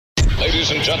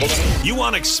Ladies and gentlemen. You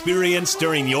want experience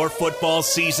during your football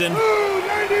season?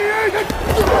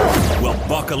 Well,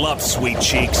 buckle up, sweet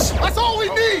cheeks. That's all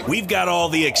we need. We've got all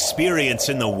the experience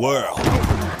in the world.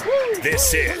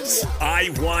 This is I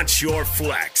Want Your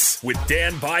Flex with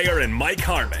Dan Beyer and Mike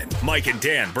Harmon. Mike and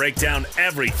Dan break down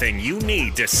everything you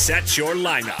need to set your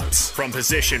lineups. From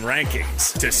position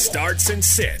rankings to starts and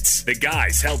sits, the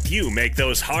guys help you make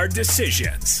those hard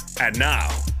decisions. And now,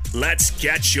 let's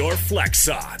get your flex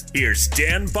on. Here's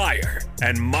Dan Beyer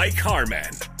and Mike Harmon.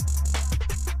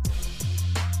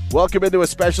 Welcome into a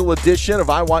special edition of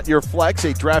I Want Your Flex,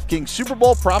 a DraftKings Super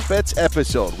Bowl prop bets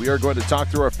episode. We are going to talk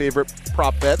through our favorite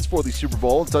prop bets for the Super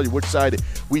Bowl and tell you which side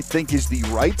we think is the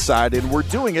right side, and we're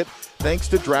doing it thanks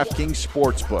to DraftKings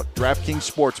Sportsbook. DraftKings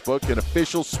Sportsbook, an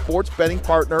official sports betting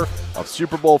partner of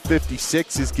Super Bowl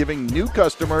 56, is giving new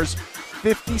customers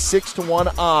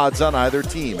 56-1 odds on either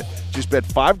team. Just bet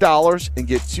 $5 and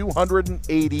get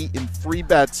 $280 in free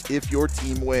bets if your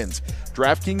team wins.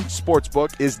 DraftKings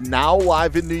Sportsbook is now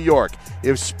live in New York.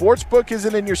 If Sportsbook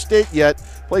isn't in your state yet,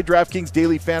 play DraftKings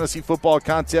Daily Fantasy Football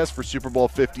Contest for Super Bowl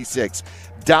 56.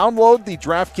 Download the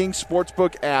DraftKings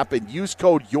Sportsbook app and use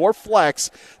code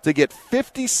YOURFLEX to get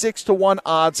 56-1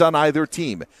 odds on either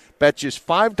team. Bet just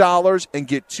 $5 and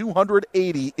get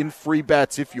 $280 in free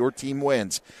bets if your team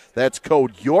wins. That's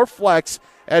code YOURFLEX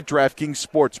at DraftKings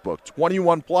Sportsbook.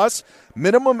 21 plus.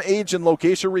 Minimum age and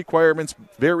location requirements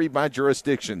vary by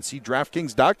jurisdiction. See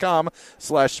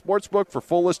DraftKings.com/sportsbook for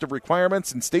full list of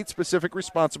requirements and state-specific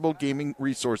responsible gaming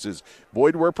resources.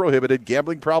 Void where prohibited.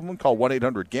 Gambling problem? Call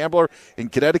 1-800-GAMBLER. In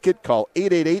Connecticut, call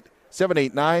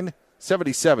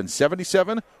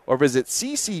 888-789-7777 or visit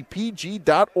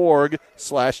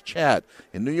ccpg.org/chat.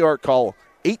 In New York, call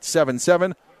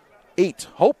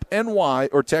 877-8-HOPE-NY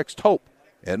or text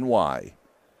HOPE-NY.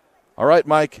 All right,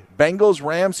 Mike,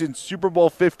 Bengals-Rams in Super Bowl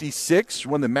 56.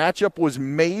 When the matchup was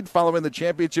made following the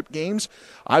championship games,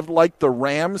 I've liked the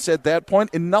Rams at that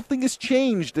point, and nothing has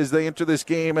changed as they enter this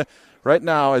game right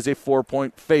now as a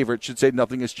 4-point favorite. Should say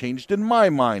nothing has changed in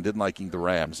my mind in liking the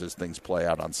Rams as things play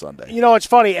out on Sunday. You know, it's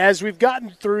funny. As we've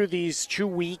gotten through these 2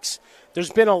 weeks,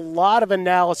 there's been a lot of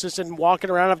analysis and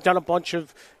walking around. I've done a bunch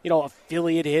of,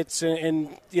 affiliate hits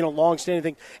and long-standing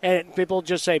things, and people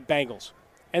just say Bengals.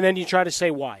 And then you try to say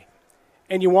why.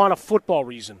 And you want a football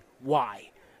reason.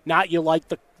 Why? Not you like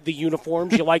the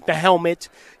uniforms, you like the helmet,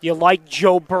 you like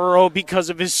Joe Burrow because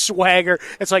of his swagger.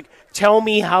 It's like, tell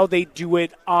me how they do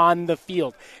it on the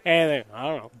field. And I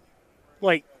don't know.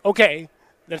 Like, okay,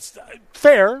 that's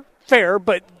fair,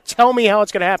 but tell me how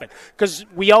it's going to happen. Because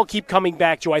we all keep coming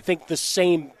back to, I think, the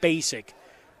same basic.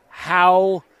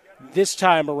 How this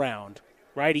time around,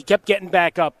 right? He kept getting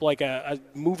back up like a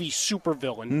movie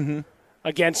supervillain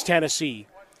against Tennessee.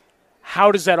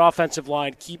 How does that offensive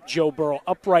line keep Joe Burrow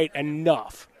upright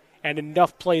enough and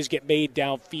enough plays get made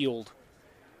downfield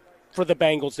for the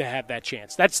Bengals to have that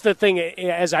chance? That's the thing,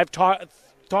 as I've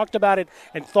talked about it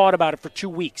and thought about it for 2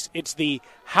 weeks. It's the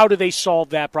how do they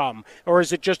solve that problem? Or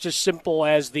is it just as simple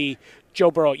as the Joe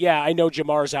Burrow, yeah, I know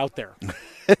Jamar's out there.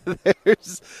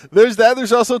 There's that.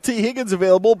 There's also T. Higgins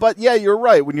available. But, yeah, you're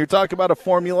right. When you're talking about a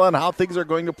formula and how things are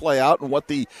going to play out and what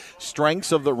the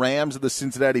strengths of the Rams and the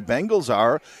Cincinnati Bengals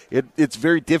are, it's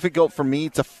very difficult for me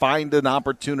to find an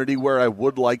opportunity where I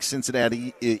would like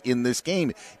Cincinnati in this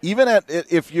game. Even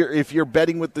if you're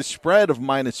betting with the spread of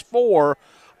 -4,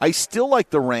 I still like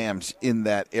the Rams in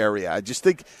that area. I just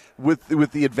think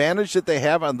with the advantage that they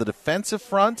have on the defensive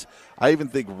front, I even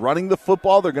think running the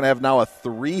football, they're going to have now a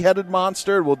 3-headed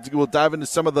monster. We'll dive into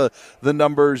some of the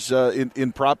numbers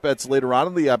in prop bets later on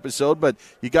in the episode, but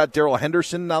you got Darrell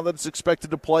Henderson now that's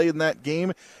expected to play in that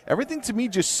game. Everything to me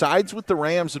just sides with the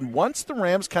Rams, and once the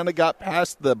Rams kind of got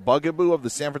past the bugaboo of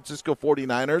the San Francisco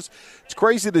 49ers, it's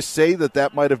crazy to say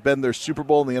that might have been their Super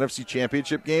Bowl in the NFC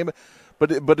Championship game.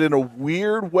 But in a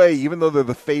weird way, even though they're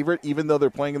the favorite, even though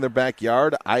they're playing in their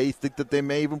backyard, I think that they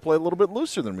may even play a little bit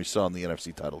looser than we saw in the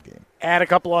NFC title game. Add a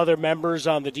couple other members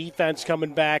on the defense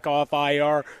coming back off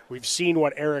IR. We've seen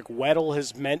what Eric Weddle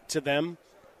has meant to them.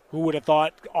 Who would have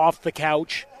thought off the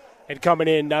couch and coming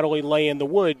in, not only laying the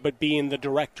wood, but being the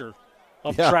director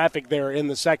of traffic there in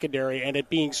the secondary and it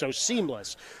being so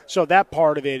seamless. So that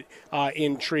part of it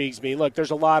intrigues me. Look, there's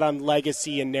a lot on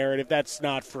legacy and narrative. That's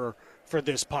not for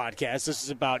this podcast. This is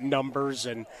about numbers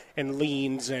and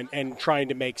leans and trying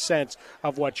to make sense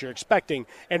of what you're expecting.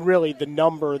 And really the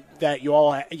number that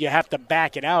you have to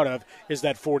back it out of is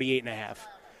that 48.5.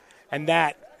 And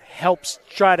that helps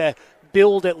try to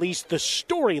build at least the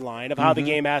storyline of how the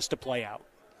game has to play out.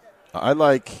 I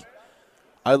like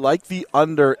the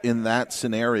under in that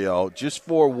scenario just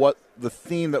for what the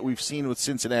theme that we've seen with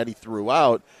Cincinnati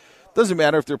throughout. Doesn't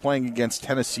matter if they're playing against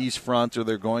Tennessee's front or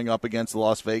they're going up against the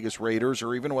Las Vegas Raiders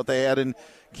or even what they had in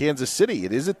Kansas City.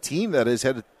 It is a team that has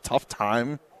had a tough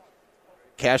time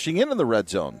cashing in the red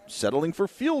zone, settling for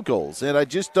field goals. And I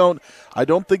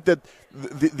don't think that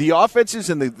the offenses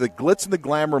and the glitz and the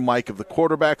glamour, Mike, of the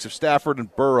quarterbacks of Stafford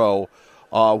and Burrow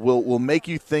will make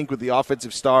you think with the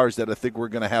offensive stars that I think we're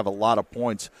going to have a lot of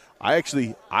points. I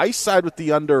side with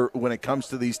the under when it comes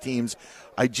to these teams.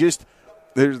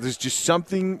 There's just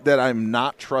something that I'm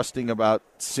not trusting about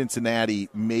Cincinnati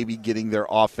maybe getting their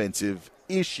offensive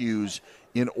issues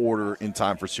in order in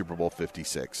time for Super Bowl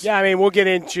 56. Yeah, I mean, we'll get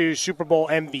into Super Bowl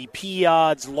MVP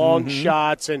odds, long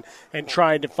shots, and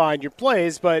trying to find your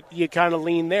plays, but you kind of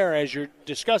lean there as you're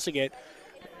discussing it.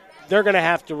 They're going to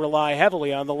have to rely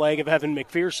heavily on the leg of Evan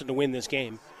McPherson to win this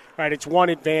game, right? It's one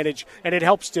advantage, and it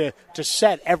helps to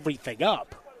set everything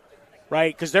up,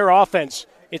 right? Because their offense,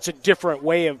 it's a different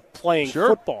way of playing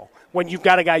football when you've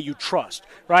got a guy you trust,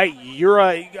 right? You're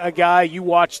a guy, you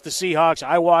watch the Seahawks,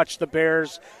 I watch the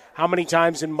Bears. How many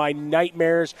times in my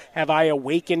nightmares have I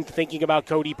awakened thinking about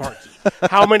Cody Parkey?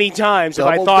 How many times have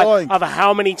I thought of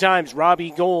how many times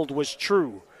Robbie Gould was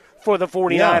true for the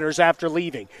 49ers after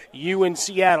leaving? You in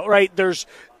Seattle, right?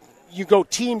 You go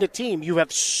team to team. You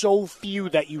have so few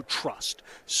that you trust,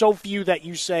 so few that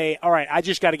you say, all right, I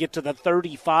just got to get to the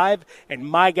 35, and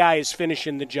my guy is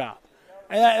finishing the job.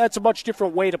 And that's a much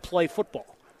different way to play football.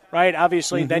 Right,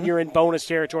 obviously, then you're in bonus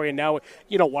territory, and now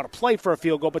you don't want to play for a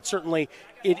field goal, but certainly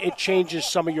it changes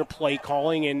some of your play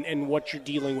calling and what you're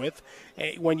dealing with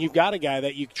when you've got a guy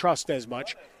that you trust as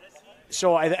much.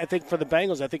 So I think for the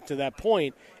Bengals, I think to that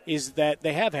point is that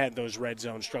they have had those red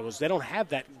zone struggles. They don't have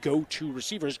that go-to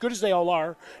receiver. As good as they all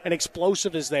are and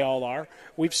explosive as they all are,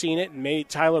 we've seen it, and maybe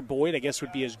Tyler Boyd, I guess,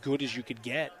 would be as good as you could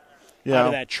get out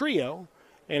of that trio.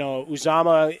 You know,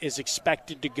 Uzama is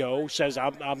expected to go, says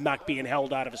I'm not being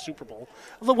held out of a Super Bowl,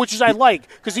 which is I like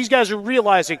because these guys are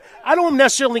realizing I don't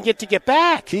necessarily get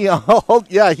back. He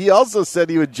also said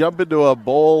he would jump into a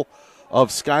bowl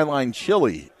of Skyline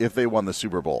chili if they won the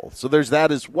Super Bowl. So there's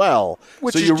that as well.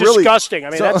 Which is disgusting. I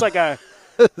mean,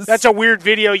 that's a weird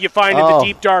video you find in the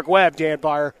deep, dark web, Dan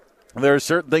Byer. There are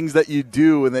certain things that you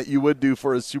do and that you would do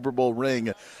for a Super Bowl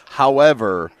ring.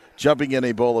 However, jumping in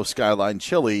a bowl of Skyline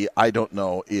chili, I don't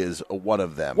know, is one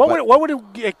of them. What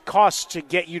would it cost to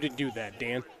get you to do that,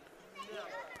 Dan?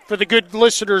 For the good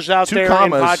listeners out there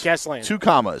in podcast land. 2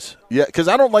 commas. Yeah, because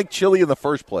I don't like chili in the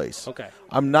first place. Okay.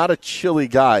 I'm not a chili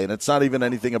guy, and it's not even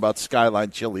anything about Skyline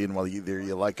chili, and whether either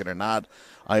you like it or not,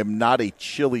 I am not a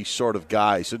chili sort of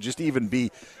guy. So just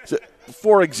even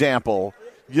for example,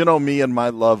 you know me and my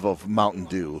love of Mountain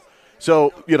Dew.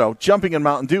 So, jumping in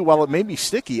Mountain Dew, while it may be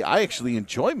sticky, I actually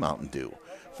enjoy Mountain Dew.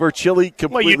 For chili,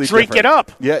 completely different. Well, you drink it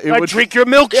up. Yeah, I drink your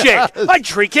milkshake. Yeah. I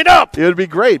drink it up. It would be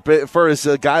great. But for as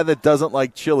a guy that doesn't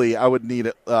like chili, I would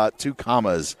need 2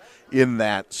 commas in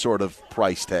that sort of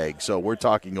price tag. So we're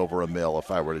talking over $1 million if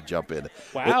I were to jump in.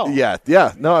 Wow.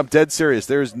 Yeah. No, I'm dead serious.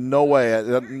 There's no way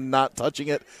I'm not touching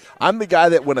it. I'm the guy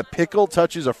that when a pickle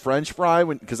touches a French fry,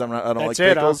 because I don't like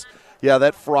pickles. Huh? Yeah,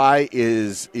 that fry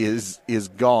is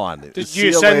gone. Did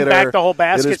you send back the whole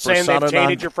basket saying they've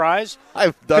tainted your fries?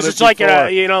 I've done it before. Because it's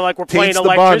like we're playing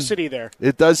electricity there.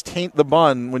 It does taint the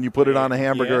bun when you put it on a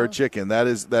hamburger or chicken. That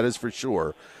is for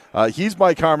sure. He's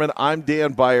Mike Harmon. I'm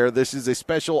Dan Byer. This is a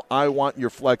special I Want Your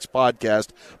Flex podcast.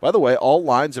 By the way, all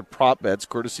lines and prop bets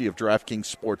courtesy of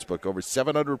DraftKings Sportsbook. Over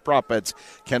 700 prop bets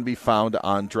can be found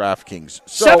on DraftKings.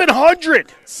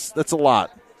 700! That's a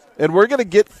lot. And we're going to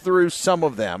get through some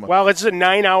of them. Well, it's a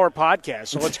 9-hour podcast,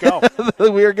 so let's go.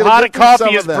 We are going Pot of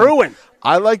coffee is brewing.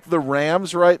 I like the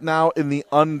Rams right now in the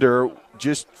under.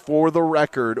 Just for the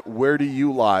record, where do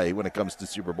you lie when it comes to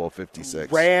Super Bowl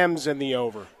 56? Rams and the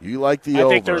over. You like the over. I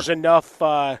think there's enough.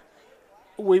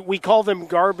 We call them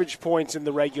garbage points in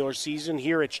the regular season.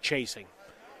 Here it's chasing,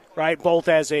 right? Both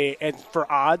and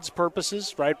for odds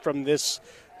purposes, right? From this,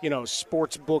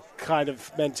 sports book kind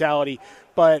of mentality.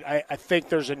 But I think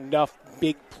there's enough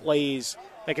big plays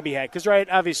that can be had. Because, right,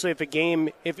 obviously if a game,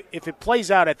 if it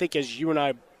plays out, I think as you and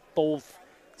I both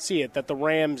see it, that the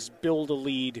Rams build a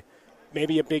lead,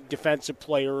 maybe a big defensive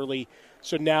play early.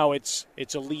 So now it's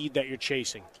a lead that you're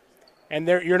chasing. And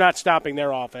you're not stopping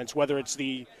their offense, whether it's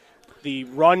the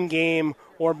run game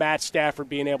or Matt Stafford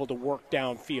being able to work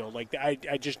downfield. Like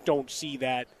I just don't see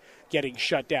that getting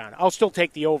shut down. I'll still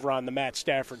take the over on the Matt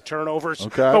Stafford turnovers,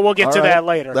 but we'll get to that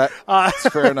later. That's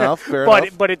fair enough. Fair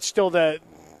enough. But it's still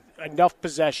enough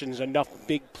possessions, enough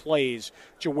big plays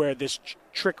to where this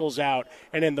trickles out,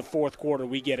 and in the fourth quarter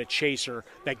we get a chaser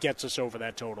that gets us over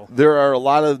that total. There are a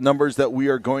lot of numbers that we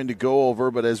are going to go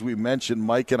over, but as we mentioned,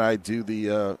 Mike and I do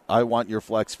the I Want Your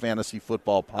Flex Fantasy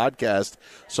Football podcast,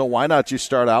 so why not just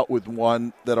start out with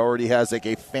one that already has like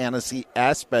a fantasy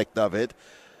aspect of it.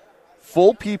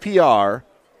 Full PPR,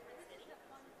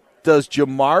 does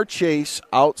Jamar Chase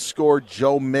outscore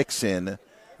Joe Mixon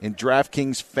in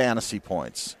DraftKings fantasy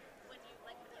points?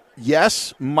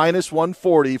 Yes, minus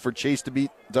 140 for Chase to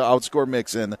outscore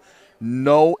Mixon.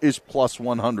 No is plus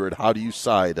 100. How do you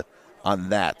side on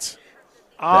that?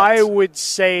 I would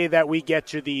say that we get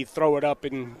to the throw it up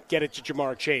and get it to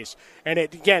Jamar Chase. And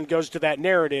it, again, goes to that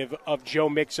narrative of Joe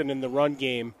Mixon in the run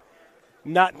game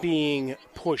not being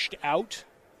pushed out,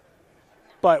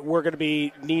 but we're going to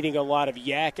be needing a lot of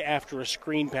yak after a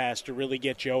screen pass to really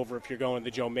get you over if you're going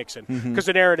to Joe Mixon. Because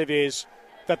the narrative is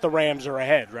that the Rams are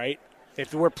ahead, right?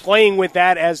 If we're playing with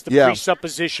that as the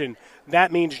presupposition,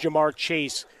 that means Jamar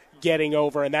Chase getting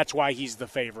over, and that's why he's the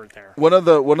favorite there. One of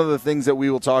the things that we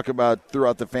will talk about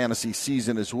throughout the fantasy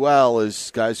season as well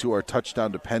is guys who are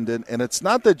touchdown dependent, and it's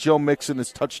not that Joe Mixon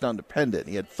is touchdown dependent.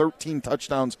 He had 13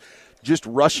 touchdowns just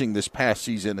rushing this past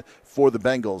season for the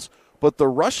Bengals, but the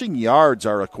rushing yards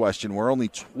are a question. We're only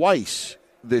twice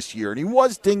this year, and he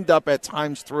was dinged up at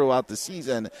times throughout the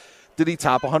season. Did he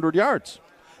top 100 yards?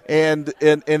 And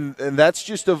that's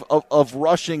just of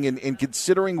rushing and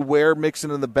considering where Mixon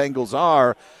and the Bengals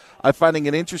are. I'm finding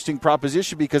an interesting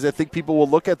proposition because I think people will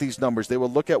look at these numbers. They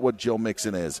will look at what Joe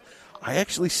Mixon is. I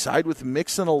actually side with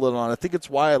Mixon a little on. I think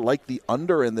it's why I like the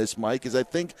under in this, Mike, is I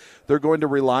think they're going to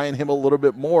rely on him a little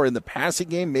bit more. In the passing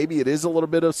game, maybe it is a little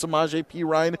bit of Samaje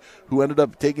Perine, who ended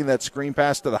up taking that screen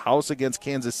pass to the house against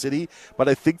Kansas City. But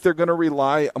I think they're going to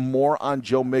rely more on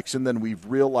Joe Mixon than we've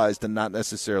realized and not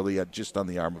necessarily just on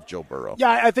the arm of Joe Burrow.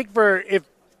 Yeah, I think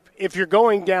if you're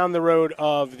going down the road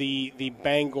of the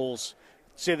Bengals,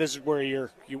 say this is where you're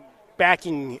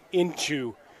backing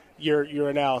into your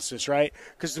analysis, right?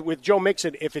 Because with Joe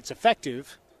Mixon, if it's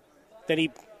effective, then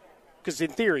because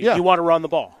in theory, you want to run the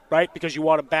ball, right? Because you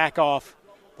want to back off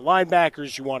the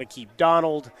linebackers, you want to keep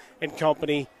Donald and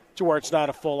company to where it's not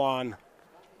a full-on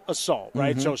assault,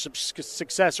 right? So some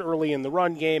success early in the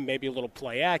run game, maybe a little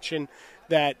play action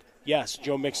that, yes,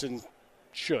 Joe Mixon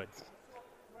should,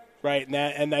 right?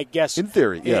 And I guess in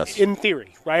theory, yes. In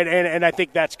theory, right? And I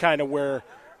think that's kind of where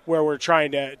we're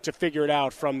trying to figure it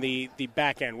out from the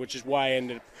back end, which is why I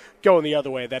ended up going the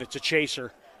other way, that it's a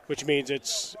chaser, which means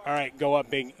it's, all right, go up,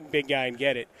 big guy, and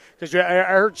get it. Because I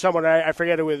heard someone, I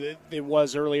forget who it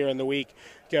was earlier in the week,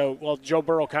 go, well, Joe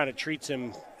Burrow kind of treats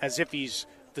him as if he's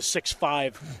the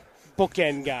 6'5"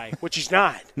 bookend guy, which he's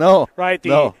not. No. Right?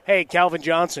 No. Hey, Calvin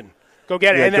Johnson, go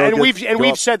get it. And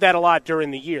we've said that a lot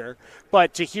during the year,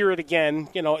 but to hear it again,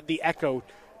 the echo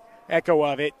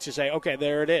of it, to say, okay,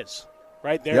 there it is.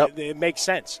 Right there, It makes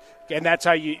sense, and that's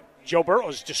how Joe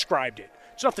Burrow's described it.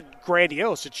 It's nothing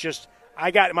grandiose. It's just I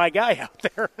got my guy out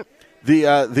there.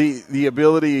 The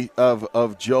ability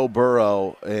of Joe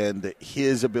Burrow and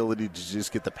his ability to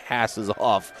just get the passes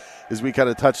off, as we kind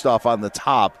of touched off on the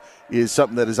top, is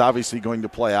something that is obviously going to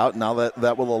play out. Now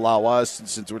that will allow us,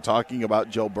 since we're talking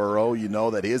about Joe Burrow,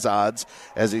 that his odds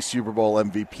as a Super Bowl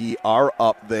MVP are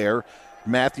up there.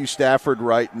 Matthew Stafford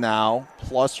right now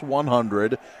plus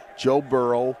 100. Joe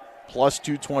Burrow, plus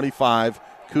 225.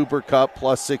 Cooper Kupp,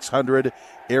 plus 600.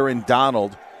 Aaron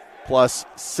Donald, plus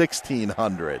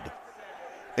 1,600.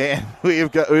 And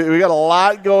we've got a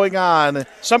lot going on.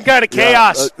 Some kind of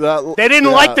chaos. They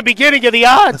didn't like the beginning of the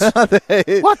odds.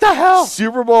 What the hell?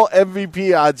 Super Bowl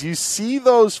MVP odds. You see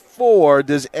those four.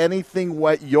 Does anything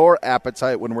whet your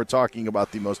appetite when we're talking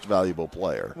about the most valuable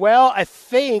player? Well, I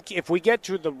think if we get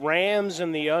to the Rams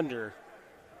and the under,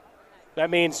 that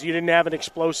means you didn't have an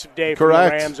explosive day from the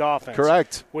Rams offense.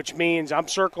 Correct. Which means I'm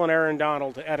circling Aaron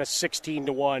Donald at a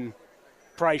 16-1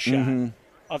 price shot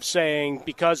of saying,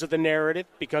 because of the narrative,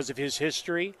 because of his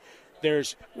history,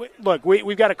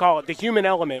 we've got to call it the human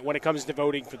element when it comes to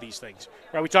voting for these things.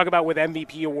 Right? We talk about with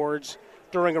MVP awards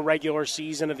during a regular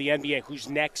season of the NBA, who's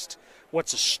next,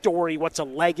 what's a story, what's a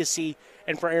legacy.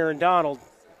 And for Aaron Donald,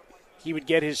 he would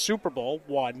get his Super Bowl,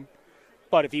 one.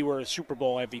 But if he were a Super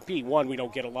Bowl MVP, we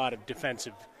don't get a lot of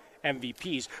defensive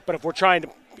MVPs. But if we're trying to,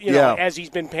 as he's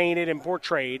been painted and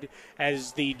portrayed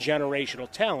as the generational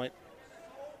talent,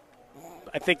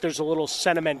 I think there's a little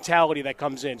sentimentality that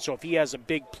comes in. So if he has a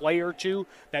big play or two,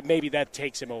 that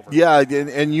takes him over. Yeah,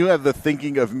 and you have the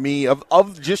thinking of me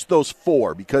of just those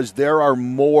four, because there are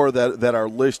more that are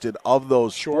listed. Of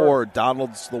those four,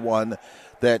 Donald's the one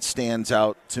that stands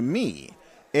out to me.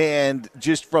 And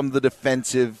just from the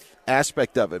defensive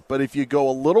aspect of it. But if you go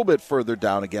a little bit further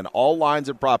down, again, all lines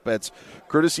and prop bets,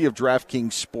 courtesy of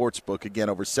DraftKings Sportsbook. Again,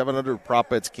 over 700 prop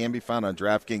bets can be found on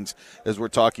DraftKings as we're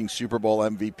talking Super Bowl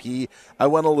MVP. I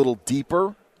went a little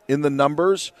deeper in the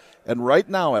numbers, and right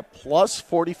now at plus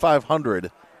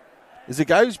 4,500 is a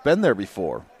guy who's been there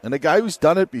before and a guy who's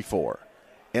done it before.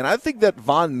 And I think that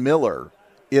Von Miller,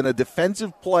 in a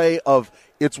defensive play of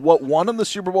it's what won him the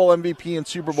Super Bowl MVP in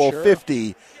Super Bowl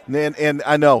 50, and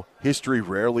I know history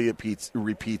rarely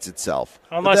repeats itself.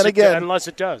 Unless it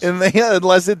does.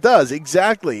 Unless it does,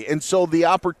 exactly. And so the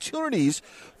opportunities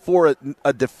for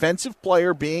a defensive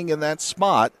player being in that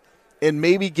spot and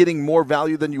maybe getting more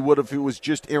value than you would if it was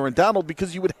just Aaron Donald,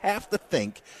 because you would have to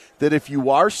think that if you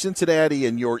are Cincinnati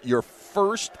and your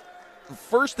first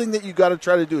thing that you got to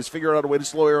try to do is figure out a way to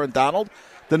slow Aaron Donald,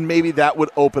 then maybe that would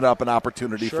open up an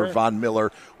opportunity for Von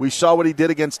Miller. We saw what he did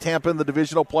against Tampa in the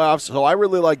divisional playoffs, so I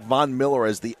really like Von Miller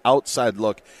as the outside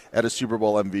look at a Super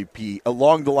Bowl MVP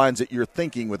along the lines that you're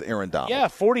thinking with Aaron Donald. Yeah,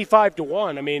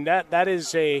 45-1. I mean, that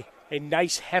is a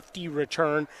nice, hefty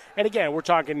return. And, again, we're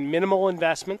talking minimal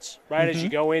investments, right, as you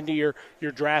go into your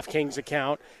DraftKings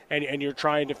account and you're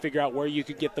trying to figure out where you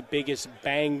could get the biggest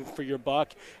bang for your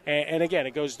buck. And again,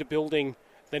 it goes to building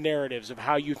the narratives of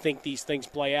how you think these things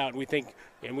play out. And we think,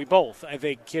 and we both, I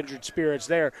think, kindred spirits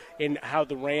there in how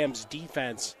the Rams'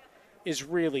 defense is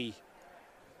really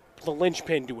the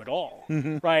linchpin to it all,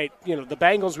 right? You know, the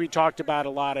Bengals we talked about a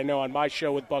lot. I know on my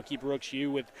show with Bucky Brooks,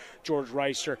 you with George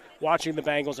Reister, watching the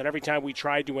Bengals, and every time we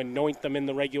tried to anoint them in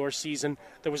the regular season,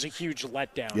 there was a huge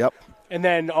letdown. Yep. And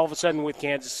then all of a sudden with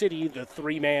Kansas City, the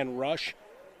three-man rush.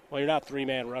 Well, you're not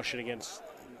three-man rushing against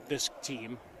this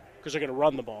team because they're going to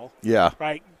run the ball. Yeah.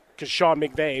 Right? Because Sean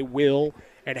McVay will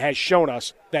and has shown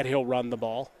us that he'll run the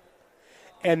ball.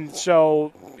 And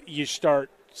so you start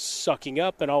sucking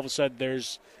up, and all of a sudden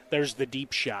there's the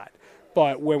deep shot.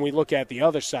 But when we look at the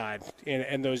other side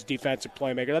and those defensive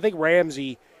playmakers, I think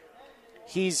Ramsey,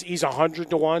 he's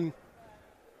 100-1,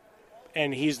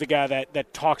 and he's the guy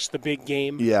that talks the big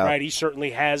game. Yeah. Right? He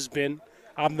certainly has been.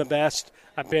 I'm the best.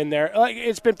 I've been there.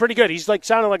 It's been pretty good. He's like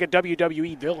sounding like a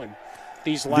WWE villain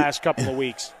these last couple of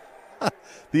weeks.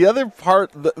 The other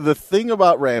part, the thing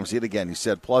about Ramsey, and again, you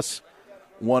said plus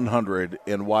 100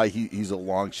 and why he's a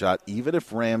long shot, even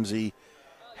if Ramsey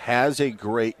has a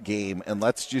great game, and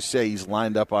let's just say he's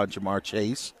lined up on Jamar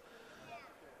Chase,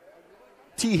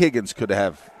 T. Higgins could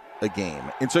have a game.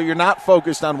 And so you're not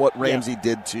focused on what Ramsey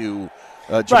did to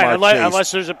Jamar Chase.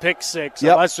 Unless there's a pick six,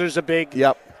 unless there's a big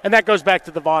and that goes back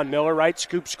to the Von Miller, right?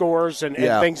 Scoop scores and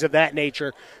things of that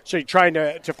nature. So you're trying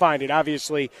to find it.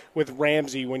 Obviously, with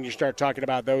Ramsey, when you start talking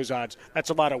about those odds,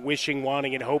 that's a lot of wishing,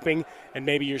 wanting, and hoping, and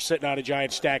maybe you're sitting on a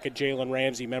giant stack of Jalen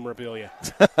Ramsey memorabilia.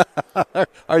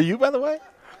 Are you, by the way?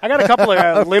 I got a couple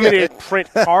of limited print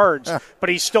cards, but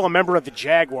he's still a member of the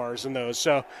Jaguars in those,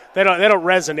 so they don't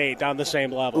resonate on the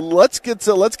same level. Let's get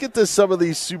to some of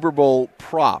these Super Bowl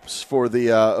props for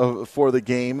the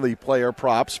game, the player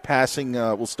props. Passing,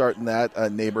 we'll start in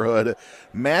that neighborhood.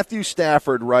 Matthew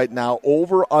Stafford right now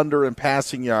over under in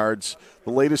passing yards.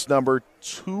 The latest number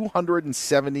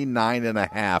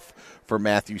 279.5 for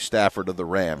Matthew Stafford of the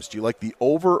Rams. Do you like the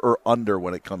over or under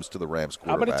when it comes to the Rams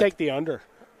quarterback? I'm going to take the under.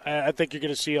 I think you're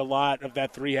going to see a lot of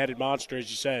that three-headed monster,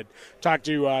 as you said. Talked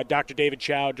to Dr. David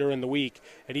Chow during the week,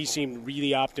 and he seemed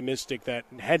really optimistic that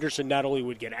Henderson not only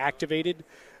would get activated,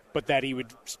 but that he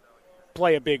would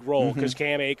play a big role because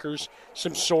Cam Akers,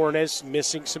 some soreness,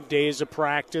 missing some days of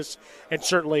practice, and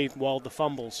certainly, the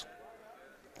fumbles.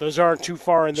 Those aren't too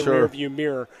far in the rearview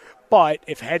mirror. But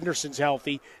if Henderson's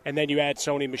healthy and then you add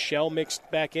Sony Michel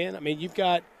mixed back in, I mean, you've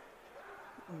got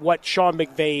what Sean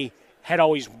McVay had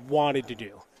always wanted to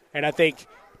do. And I think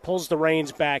pulls the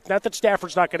reins back. Not that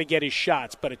Stafford's not going to get his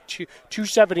shots, but a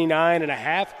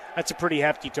 279.5, that's a pretty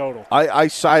hefty total. I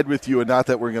side with you, and not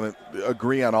that we're going to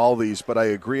agree on all these, but I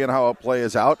agree on how a play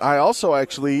is out. I also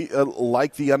actually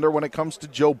like the under when it comes to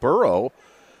Joe Burrow,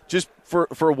 just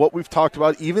for what we've talked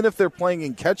about. Even if they're playing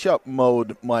in catch-up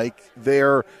mode, Mike,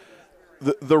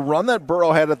 the run that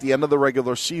Burrow had at the end of the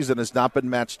regular season has not been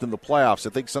matched in the playoffs. I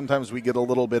think sometimes we get a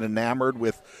little bit enamored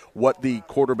with what the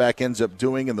quarterback ends up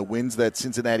doing and the wins that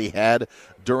Cincinnati had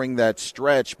during that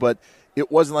stretch, but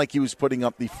it wasn't like he was putting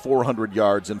up the 400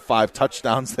 yards and 5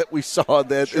 touchdowns that we saw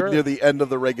near the end of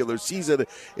the regular season.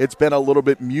 It's been a little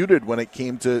bit muted when it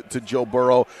came to Joe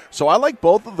Burrow. So I like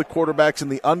both of the quarterbacks in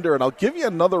the under, and I'll give you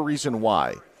another reason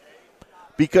why.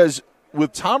 Because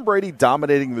with Tom Brady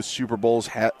dominating the Super Bowls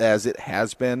as it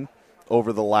has been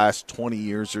over the last 20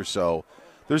 years or so,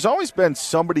 there's always been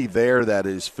somebody there that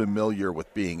is familiar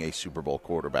with being a Super Bowl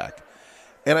quarterback.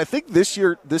 And I think this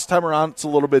time around, it's a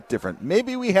little bit different.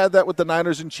 Maybe we had that with the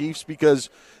Niners and Chiefs because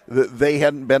they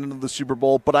hadn't been into the Super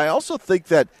Bowl. But I also think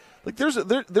that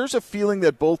there's a feeling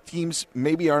that both teams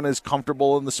maybe aren't as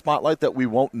comfortable in the spotlight that we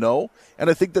won't know.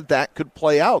 And I think that could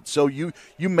play out. So you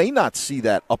may not see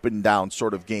that up and down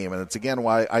sort of game. And it's, again,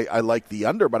 why I like the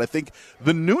under. But I think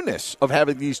the newness of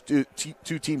having these two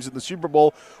teams in the Super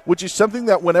Bowl, which is something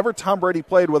that whenever Tom Brady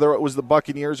played, whether it was the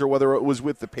Buccaneers or whether it was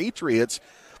with the Patriots,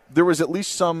 there was at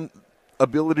least some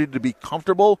ability to be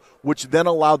comfortable, which then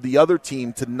allowed the other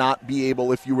team to not be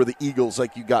able, if you were the Eagles,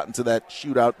 like you got into that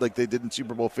shootout like they did in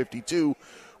Super Bowl 52,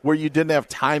 where you didn't have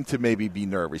time to maybe be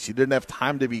nervous. You didn't have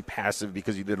time to be passive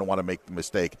because you didn't want to make the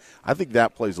mistake. I think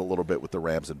that plays a little bit with the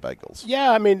Rams and Bengals.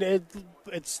 Yeah, I mean,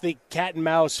 it's the cat and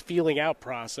mouse feeling out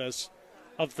process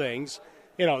of things.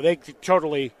 You know, they could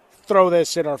totally throw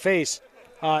this in our face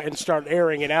and start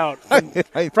airing it out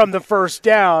from the first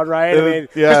down, right? I mean,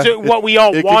 yeah. What we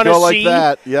all want to see,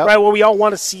 like yep. right? What we all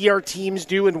want to see our teams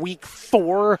do in Week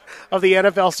 4 of the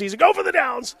NFL season, go for the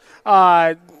downs.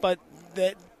 But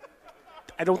that,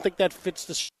 I don't think that fits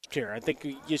the script here. I think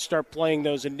you start playing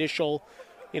those initial,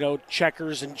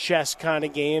 checkers and chess kind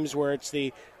of games where it's all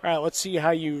right, let's see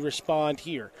how you respond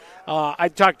here. I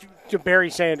talked to Barry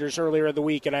Sanders earlier in the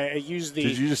week, and I used the...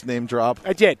 Did you just name drop?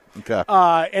 I did. Okay.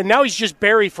 And now he's just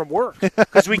Barry from work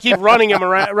because we keep running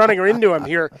into him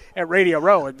here at Radio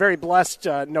Row. And very blessed,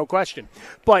 no question.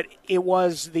 But it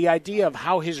was the idea of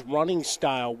how his running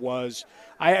style was.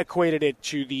 I equated it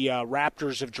to the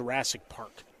Raptors of Jurassic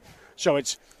Park. So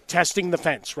it's testing the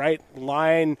fence, right?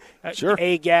 Line, sure.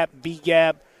 A gap, B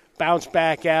gap, bounce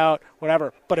back out,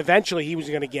 whatever. But eventually he was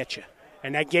going to get you.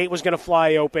 And that gate was going to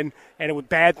fly open, and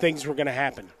bad things were going to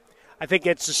happen. I think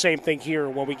it's the same thing here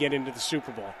when we get into the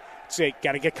Super Bowl.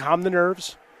 Got to calm the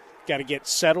nerves, got to get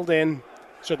settled in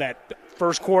so that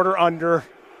first quarter under,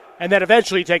 and then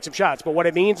eventually take some shots. But what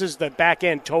it means is the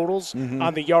back-end totals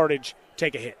on the yardage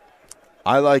take a hit.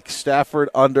 I like Stafford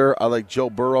under. I like Joe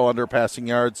Burrow under passing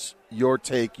yards. Your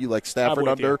take, you like Stafford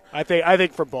under? I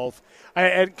think for both.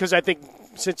 Because I think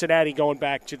Cincinnati going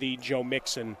back to the Joe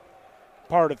Mixon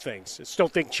part of things. I still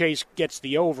think Chase gets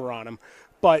the over on him,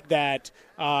 but that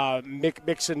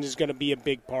Mixon is going to be a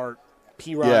big part,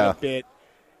 P-Rod a bit,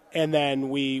 and then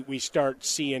we start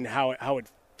seeing how it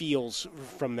feels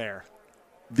from there.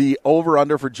 The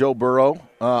over-under for Joe Burrow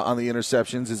on the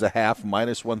interceptions is a half,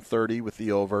 minus 130 with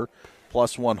the over,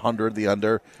 plus 100 the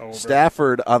under.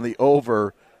 Stafford on the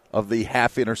over of the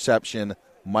half interception,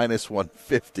 minus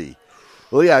 150.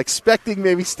 Well, yeah, expecting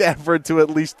maybe Stafford to at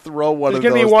least throw one of those.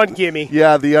 There's going to be one gimme.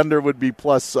 Yeah, the under would be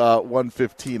plus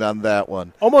 115 on that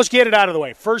one. Almost get it out of the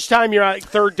way. First time you're on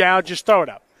third down, just throw it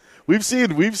up. We've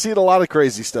seen a lot of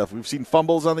crazy stuff. We've seen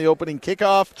fumbles on the opening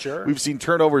kickoff. Sure. We've seen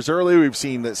turnovers early. We've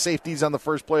seen the safeties on the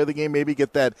first play of the game. Maybe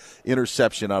get that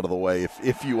interception out of the way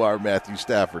if you are Matthew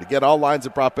Stafford. Again, all lines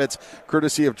and prop bets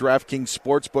courtesy of DraftKings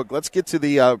Sportsbook. Let's get to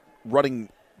the running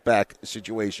back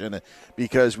situation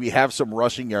because we have some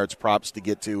rushing yards props to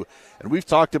get to. And we've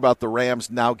talked about the Rams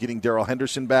now getting Darrell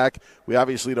Henderson back. We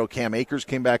obviously know Cam Akers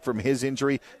came back from his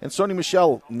injury, and Sony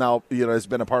Michel now has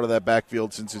been a part of that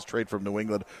backfield since his trade from New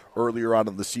England earlier on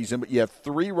in the season. But you have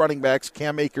three running backs.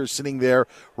 Cam Akers sitting there,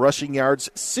 rushing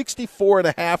yards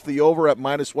 64.5. The over at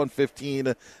minus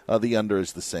 115. The under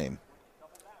is the same.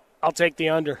 I'll take the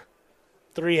under.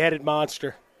 Three-headed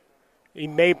monster. He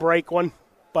may break one,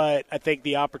 but I think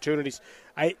the opportunities.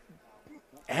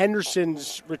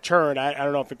 Henderson's return, I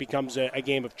don't know if it becomes a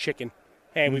game of chicken.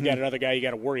 Hey, we've got another guy you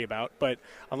got to worry about. But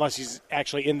unless he's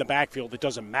actually in the backfield, it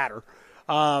doesn't matter.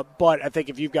 But I think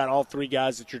if you've got all three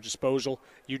guys at your disposal,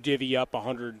 you divvy up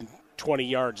 120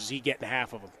 yards. Is he getting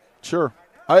half of them? Sure.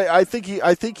 I think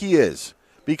he is,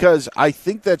 because I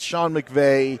think that Sean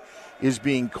McVay is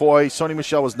being coy. Sony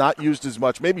Michel was not used as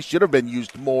much. Maybe should have been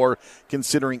used more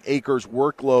considering Akers'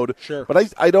 workload. Sure.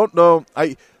 But I don't know.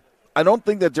 I don't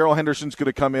think that Darrell Henderson's going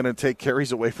to come in and take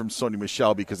carries away from Sony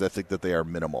Michel because I think that they are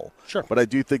minimal. Sure. But I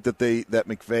do think that that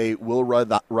McVay will ride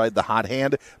the hot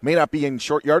hand. May not be in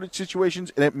short yardage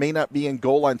situations, and it may not be in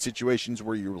goal line situations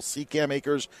where you will see Cam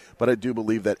Akers, but I do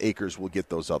believe that Akers will get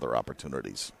those other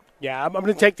opportunities. Yeah, I'm going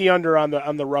to take the under on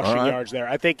the rushing yards there.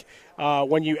 I think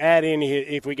when you add in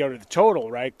if we go to the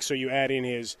total, right? So you add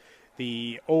in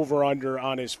the over under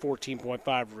on his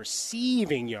 14.5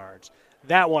 receiving yards.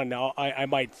 That one I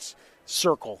might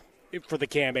circle for the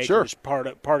Cam Akers part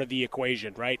of the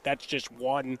equation, right? That's just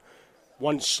one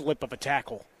slip of a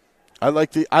tackle. I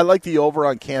like the over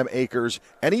on Cam Akers.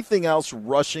 Anything else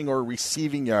rushing or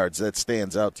receiving yards that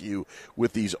stands out to you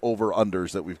with these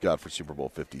over-unders that we've got for Super Bowl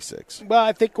 56? Well,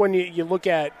 I think when you look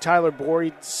at Tyler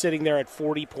Boyd sitting there at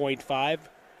 40.5,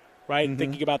 right?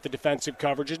 Thinking about the defensive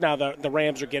coverages. Now the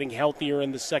Rams are getting healthier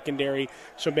in the secondary,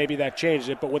 so maybe that changes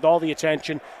it. But with all the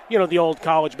attention, the old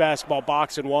college basketball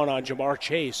boxing one on Jamar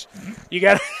Chase, you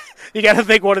got to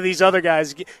think one of these other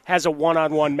guys has a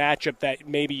one-on-one matchup that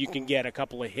maybe you can get a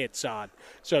couple of hits on.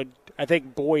 So I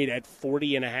think Boyd at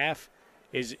 40.5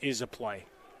 is a play.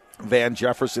 Van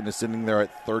Jefferson is sitting there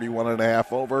at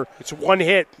 31.5 over. It's one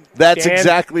hit. That's Dan,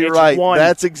 exactly right. One.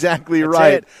 That's exactly That's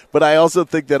right. it. But I also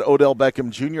think that Odell Beckham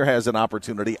Jr. has an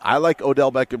opportunity. I like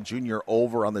Odell Beckham Jr.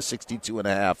 over on the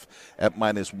 62.5 at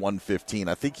minus 115.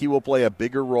 I think he will play a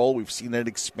bigger role. We've seen it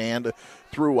expand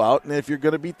throughout. And if you're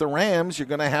going to beat the Rams, you're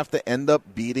going to have to end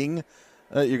up beating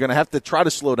you're going to have to try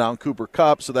to slow down Cooper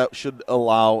Kupp, so that should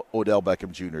allow Odell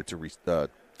Beckham Jr. to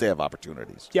have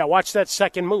opportunities. Yeah, watch that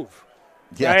second move.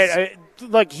 Yes. Right?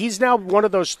 Look, he's now one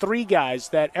of those three guys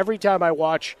that every time I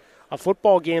watch a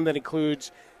football game that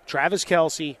includes Travis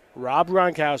Kelce, Rob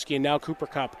Gronkowski, and now Cooper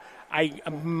Kupp, I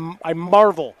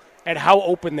marvel at how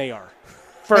open they are.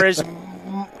 For as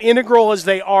integral as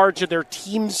they are to their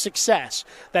team's success,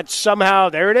 that somehow,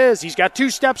 there it is, he's got two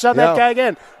steps on that guy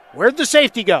again. Where'd the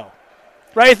safety go?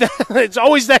 Right? It's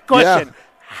always that question. Yeah.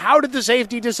 How did the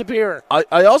safety disappear?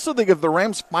 I also think if the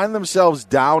Rams find themselves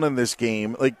down in this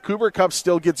game, like Cooper Kupp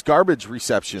still gets garbage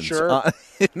receptions. Sure.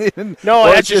 No,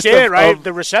 that's just it, right?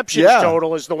 The receptions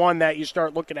total is the one that you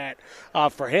start looking at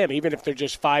for him, even if they're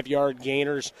just 5-yard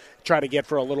gainers, try to get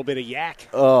for a little bit of yak.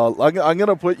 I'm going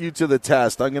to put you to the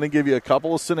test. I'm going to give you a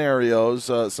couple of scenarios,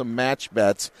 some match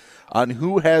bets on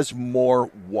who has more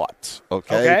what,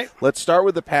 okay? Let's start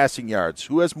with the passing yards.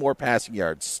 Who has more passing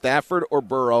yards, Stafford or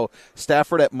Burrow?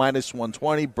 Stafford at minus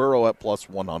 120, Burrow at plus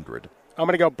 100. I'm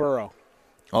going to go Burrow.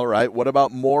 All right. What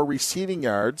about more receiving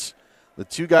yards? The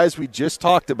two guys we just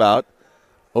talked about,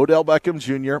 Odell Beckham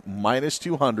Jr., minus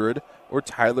 200, or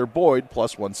Tyler Boyd,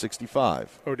 plus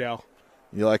 165. Odell.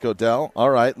 You like Odell?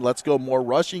 All right. Let's go more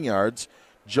rushing yards.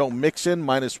 Joe Mixon,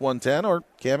 minus 110, or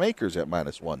Cam Akers at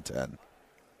minus 110.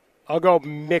 I'll go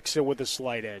Mixon with a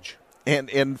slight edge.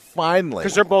 And finally,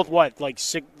 because they're both what, like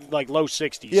low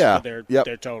 60s. Yeah,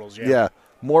 their totals. Yeah.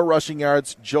 More rushing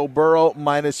yards. Joe Burrow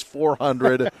minus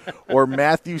 400, or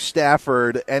Matthew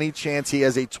Stafford. Any chance he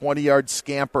has a 20-yard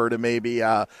scamper to maybe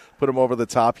put him over the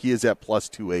top? He is at plus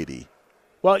 280.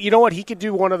 Well, you know what? He could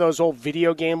do one of those old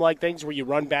video game-like things where you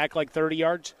run back like 30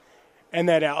 yards. And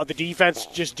then the defense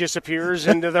just disappears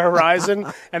into the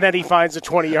horizon, and then he finds a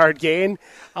 20-yard gain.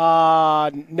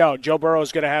 No, Joe Burrow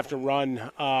is going to have to run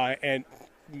and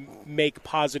make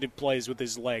positive plays with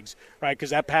his legs, right?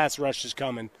 Because that pass rush is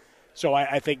coming. So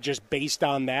I think just based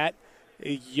on that,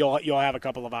 you'll have a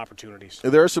couple of opportunities.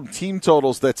 There are some team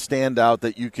totals that stand out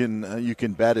that you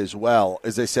can bet as well.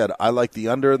 As I said, I like the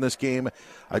under in this game.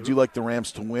 I do like the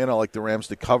Rams to win. I like the Rams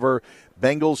to cover.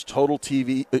 Bengals total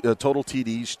TDs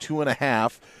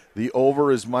 2.5. The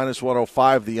over is minus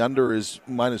 105. The under is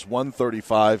minus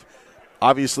 135.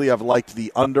 Obviously, I've liked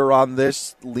the under on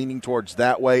this, leaning towards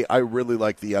that way. I really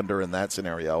like the under in that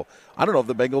scenario. I don't know if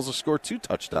the Bengals will score 2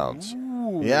 touchdowns.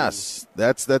 Ooh. Yes,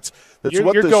 that's you're,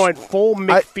 what you're going full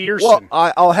McPherson.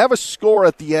 I'll have a score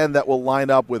at the end that will line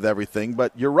up with everything.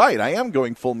 But you're right, I am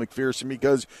going full McPherson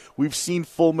because we've seen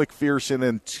full McPherson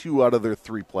in 2 out of their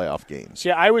 3 playoff games.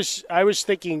 Yeah, I was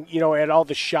thinking, at all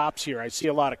the shops here, I see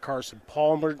a lot of Carson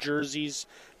Palmer jerseys,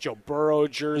 Joe Burrow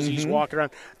jerseys walking around.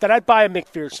 That I'd buy a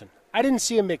McPherson. I didn't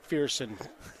see a McPherson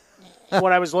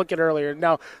when I was looking earlier.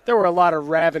 Now, there were a lot of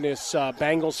ravenous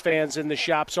Bengals fans in the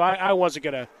shop, so I wasn't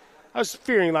going to – I was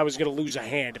fearing I was going to lose a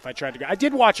hand if I tried to go. I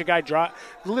did watch a guy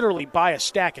literally buy a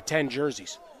stack of 10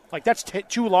 jerseys. Like, that's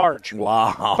too large.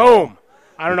 Wow. Boom.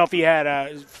 I don't know if he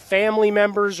had family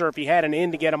members or if he had an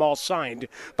in to get them all signed.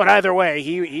 But either way,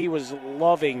 he was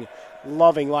loving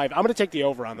life. I'm going to take the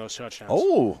over on those touchdowns.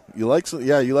 Oh, you like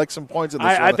some points in this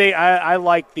one. I think I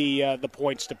like the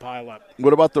points to pile up.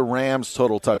 What about the Rams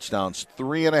total touchdowns?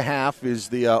 3.5 is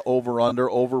the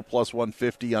over plus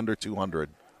 150, under 200.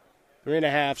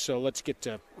 3.5. So let's get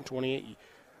to 28.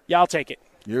 Yeah, I'll take it.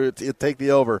 You take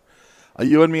the over.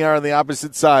 You and me are on the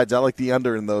opposite sides. I like the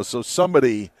under in those. So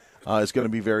somebody is going to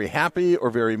be very happy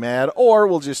or very mad, or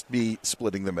we'll just be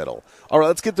splitting the middle. All right,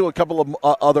 let's get to a couple of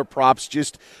other props.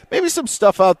 Just maybe some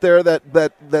stuff out there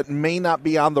that may not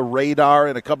be on the radar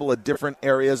in a couple of different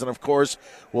areas. And, of course,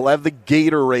 we'll have the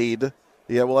Gatorade.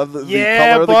 Yeah, we'll have the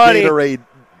color of the Gatorade.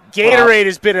 Gatorade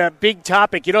has been a big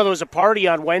topic. There was a party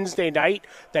on Wednesday night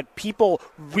that people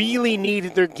really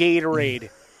needed their Gatorade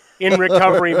in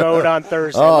recovery mode on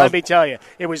Thursday. Let me tell you,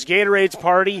 it was Gatorade's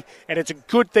party, and it's a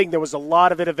good thing there was a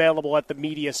lot of it available at the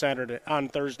media center on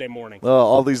Thursday morning.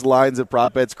 All these lines of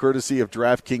prop bets courtesy of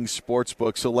DraftKings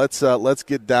Sportsbook. So let's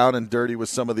get down and dirty with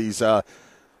some of these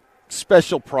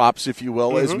special props, if you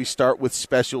will, as we start with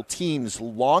special teams.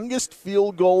 Longest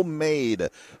field goal made,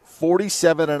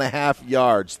 47.5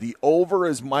 yards. The over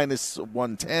is minus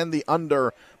 110. The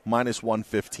under, minus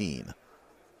 115.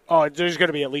 Oh, there's going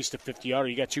to be at least a 50-yarder.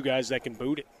 You got two guys that can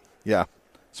boot it. Yeah,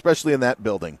 especially in that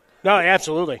building. No,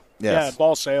 absolutely. Yes. Yeah,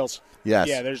 ball sails. Yes.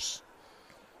 Yeah,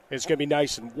 it's going to be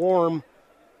nice and warm.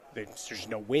 There's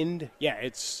no wind. Yeah,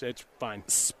 it's fine.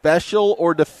 Special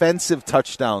or defensive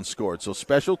touchdown scored. So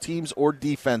special teams or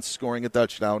defense scoring a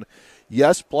touchdown.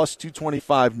 Yes, plus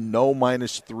 225. No,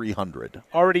 minus 300.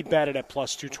 Already betted at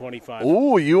plus 225.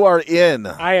 Ooh, you are in.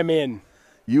 I am in.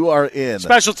 You are in.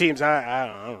 Special teams, I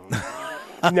don't know.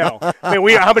 No. I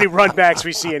mean, how many run backs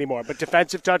we see anymore? But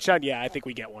defensive touchdown, yeah, I think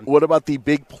we get one. What about the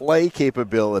big play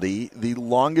capability? The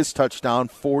longest touchdown,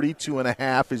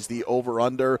 42.5 is the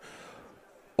over-under.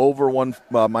 Over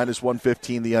minus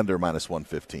 115, the under minus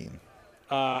 115.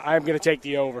 I'm going to take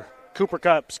the over. Cooper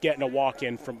Kupp's getting a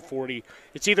walk-in from 40.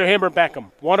 It's either him or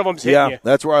Beckham. One of them's hitting you.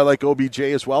 That's where I like OBJ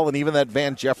as well, and even that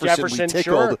Van Jefferson we tickled.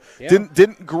 Sure. Yeah.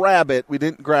 Didn't grab it. We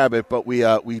didn't grab it, but we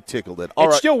tickled it.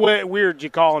 It's still weird you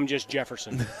call him just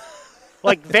Jefferson.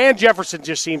 Like Van Jefferson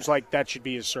just seems like that should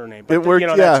be his surname. But it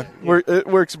works. It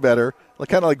works better.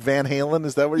 Kind of like Van Halen.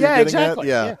 Is that what you're getting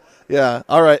exactly. at? Yeah.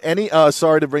 All right.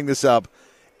 Sorry to bring this up.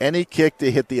 Any kick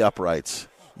to hit the uprights?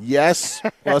 Yes,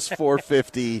 plus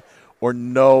 450, or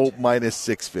no, minus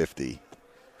 650.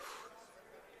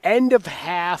 End of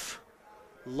half,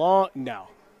 long. No,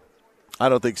 I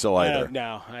don't think so either.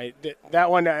 No, that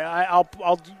one.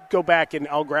 I'll go back and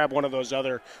I'll grab one of those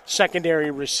other secondary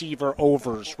receiver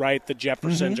overs, right? The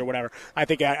Jeffersons or whatever. I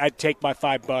think I'd take my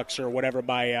 $5 or whatever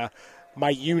my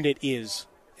unit is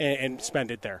and spend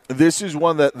it there. This is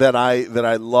one that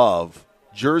I love.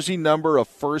 Jersey number of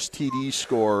first TD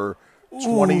scorer,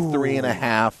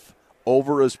 23.5.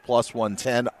 Over is plus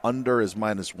 110. Under is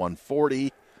minus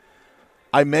 140.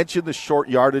 I mentioned the short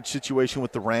yardage situation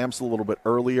with the Rams a little bit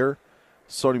earlier.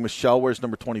 Sony Michel wears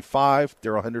number 25.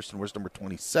 Darrell Henderson wears number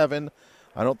 27.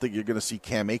 I don't think you're going to see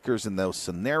Cam Akers in those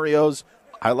scenarios.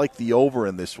 I like the over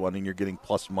in this one, and you're getting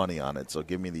plus money on it, so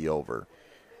give me the over.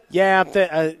 Yeah,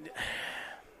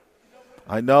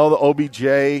 I know the OBJ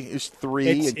is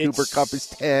 3, and Cooper Kupp is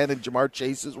 10, and Jamar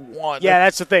Chase is 1. Yeah,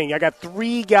 that's the thing. I got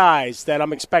 3 guys that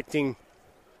I'm expecting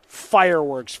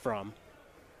fireworks from.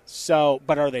 So,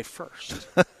 but are they first?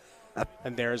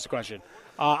 And there's the question.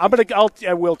 I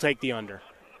will take the under.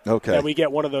 Okay. And we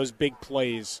get one of those big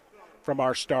plays from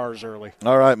our stars early.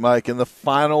 All right, Mike, and the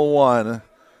final one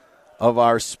of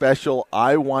our special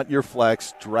I Want Your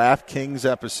Flex DraftKings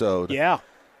episode. Yeah.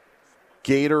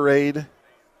 Gatorade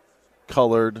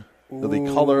colored,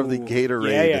 the color of the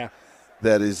Gatorade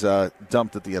that is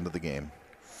dumped at the end of the game.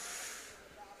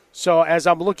 So as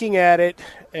I'm looking at it,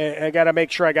 I got to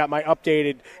make sure I got my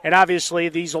updated. And obviously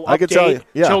these will update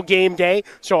till game day.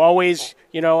 So always,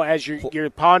 as you're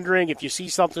pondering, if you see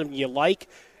something you like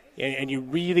and you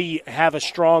really have a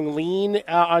strong lean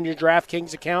on your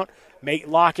DraftKings account,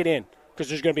 lock it in. Because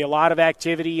there's going to be a lot of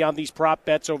activity on these prop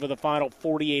bets over the final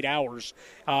 48 hours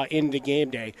in the game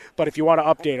day. But if you want to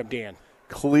update them, Dan.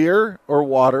 Clear or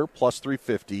water, plus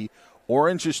 350.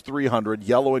 Orange is 300.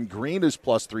 Yellow and green is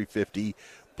plus 350.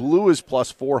 Blue is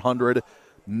plus 400.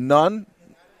 None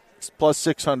plus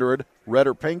 600. Red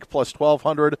or pink plus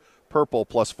 1,200. Purple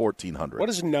plus 1,400. What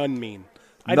does none mean?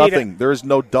 Nothing. There is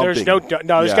no dumping.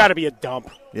 There's got to be a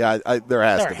dump. Yeah, there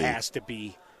has to be. There has to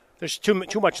be. There's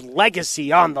too much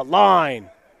legacy on the line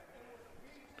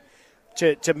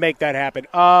to make that happen.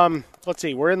 Let's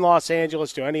see. We're in Los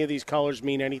Angeles. Do any of these colors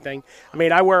mean anything? I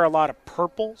mean, I wear a lot of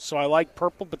purple, so I like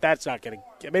purple, but that's not going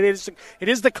to – I mean, it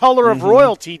is the color of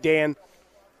royalty, Dan.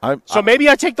 Maybe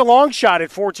I take the long shot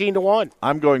at 14-1.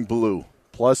 I'm going blue,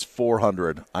 plus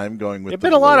 400. I'm going with the blue.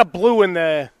 There's been a lot of blue in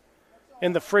the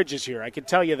fridges here. I can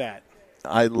tell you that.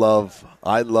 I love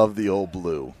the old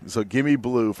blue. So give me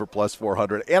blue for plus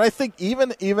 400. And I think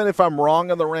even if I'm wrong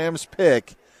on the Rams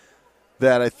pick,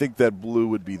 that I think that blue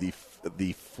would be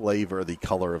the flavor, the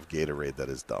color of Gatorade that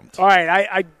is dumped. All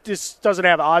right, this doesn't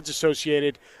have odds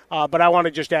associated, but I want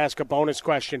to just ask a bonus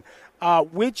question.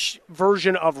 Which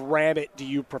version of Rabbit do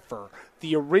you prefer?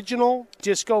 The original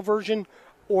disco version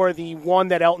or the one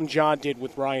that Elton John did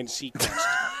with Ryan Seacrest?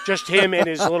 Just him and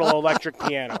his little electric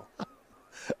piano.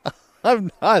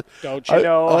 I'm not. Don't you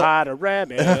know how to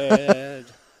rabbit?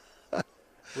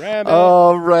 Rabbit.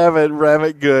 Oh,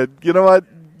 rabbit, good. You know what?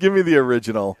 Give me the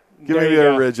original. Give me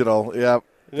the original. Yep.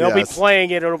 They'll be playing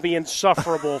it. It'll be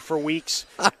insufferable for weeks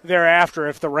thereafter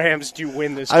if the Rams do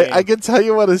win this game. I can tell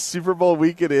you what a Super Bowl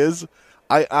week it is.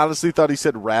 I honestly thought he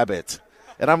said rabbit.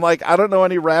 And I'm like, I don't know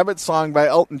any Rabbit song by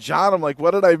Elton John. I'm like,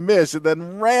 what did I miss? And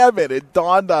then Rabbit, it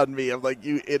dawned on me. I'm like,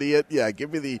 you idiot. Yeah,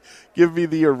 give me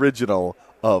the original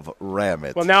of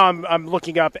Rabbit. Well, now I'm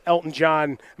looking up Elton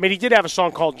John. I mean, he did have a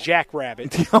song called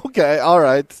Jackrabbit. Okay, all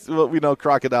right. Well, we know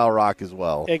Crocodile Rock as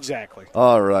well. Exactly.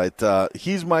 All right.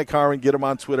 He's Mike Harmon. Get him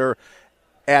on Twitter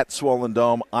at Swollen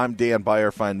Dome. I'm Dan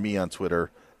Beyer. Find me on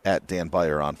Twitter at Dan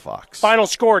Beyer on Fox. Final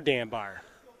score, Dan Beyer.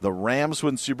 The Rams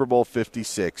win Super Bowl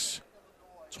 56,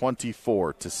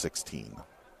 24-16.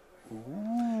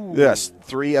 Ooh. Yes,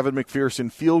 3 Evan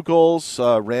McPherson field goals.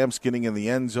 Rams getting in the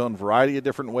end zone, variety of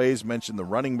different ways. Mentioned the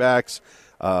running backs.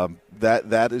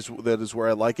 That is where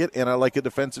I like it, and I like a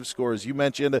defensive score. As you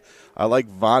mentioned, I like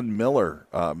Von Miller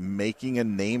making a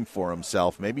name for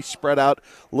himself. Maybe spread out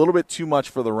a little bit too much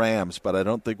for the Rams, but I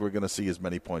don't think we're going to see as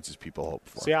many points as people hope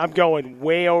for. See, I'm going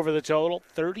way over the total,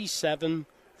 37-30.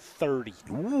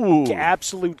 Ooh.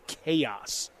 Absolute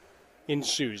chaos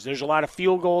ensues. There's a lot of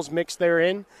field goals mixed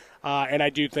therein. And I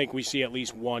do think we see at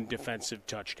least one defensive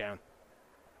touchdown.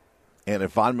 And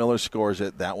if Von Miller scores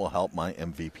it, that will help my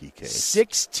MVP case.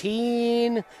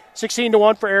 16-1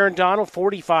 for Aaron Donald,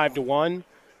 45-1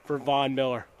 for Von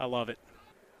Miller. I love it.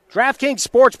 DraftKings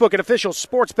Sportsbook, an official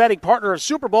sports betting partner of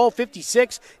Super Bowl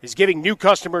 56, is giving new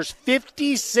customers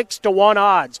 56-1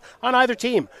 odds on either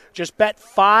team. Just bet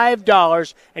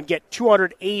 $5 and get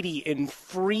 $280 in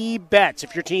free bets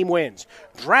if your team wins.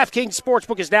 DraftKings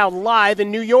Sportsbook is now live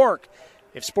in New York.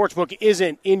 If Sportsbook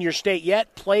isn't in your state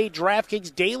yet, play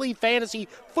DraftKings Daily Fantasy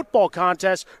Football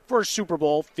Contest for Super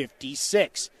Bowl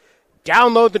 56.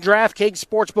 Download the DraftKings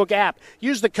Sportsbook app.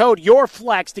 Use the code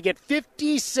YOURFLEX to get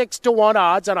 56-1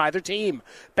 odds on either team.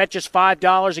 Bet just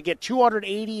 $5 and get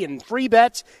 $280 in free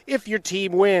bets if your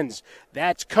team wins.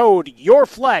 That's code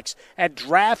YOURFLEX at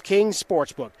DraftKings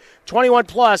Sportsbook. 21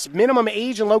 plus, minimum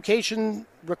age and location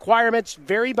requirements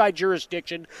vary by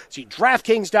jurisdiction. See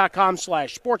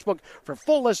DraftKings.com/sportsbook for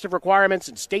full list of requirements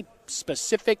and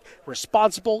state-specific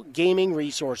responsible gaming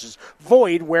resources.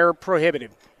 Void where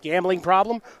prohibited. Gambling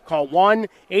problem? Call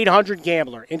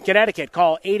 1-800-GAMBLER. In Connecticut,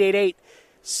 call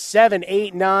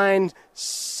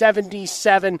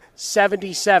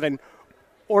 888-789-7777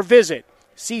 or visit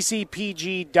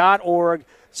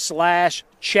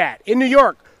ccpg.org/chat. In New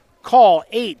York, call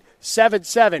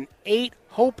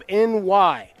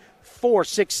 877-8-HOPE-NY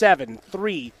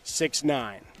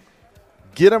 467-369.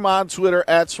 Get him on Twitter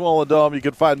at Swollen Dome. You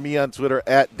can find me on Twitter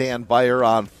at Dan Beyer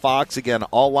on Fox. Again,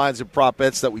 all lines of prop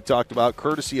bets that we talked about,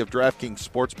 courtesy of DraftKings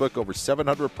Sportsbook. Over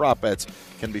 700 prop bets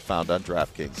can be found on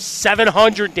DraftKings.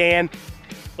 700, Dan.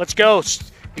 Let's go.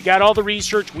 We got all the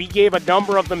research. We gave a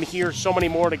number of them here. So many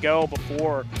more to go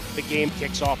before the game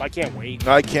kicks off. I can't wait.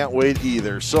 I can't wait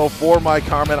either. So for Mike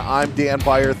Harmon, I'm Dan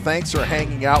Beyer. Thanks for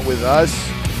hanging out with us.